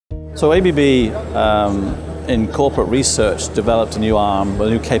So ABB in corporate research developed a new arm,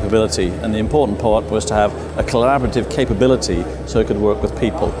 a new capability, and the important part was to have a collaborative capability so it could work with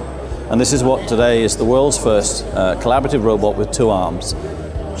people. And this is what today is the world's first collaborative robot with 2 arms.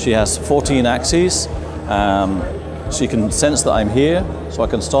 She has 14 axes. She can sense that I'm here, so I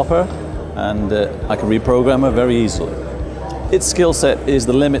can stop her, and I can reprogram her very easily. Its skill set is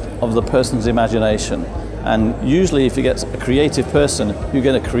the limit of the person's imagination. And usually if you get a creative person, you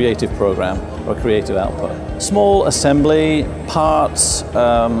get a creative program or a creative output. Small assembly, parts,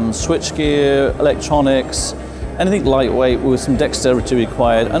 switchgear, electronics, anything lightweight with some dexterity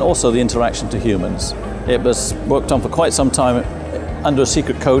required, and also the interaction to humans. It was worked on for quite some time under a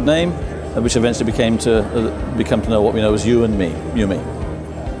secret code name, which eventually became to know what we know as YuMi.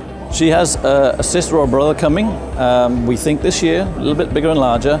 She has a sister or brother coming, we think this year, a little bit bigger and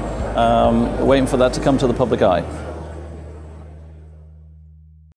larger, waiting for that to come to the public eye.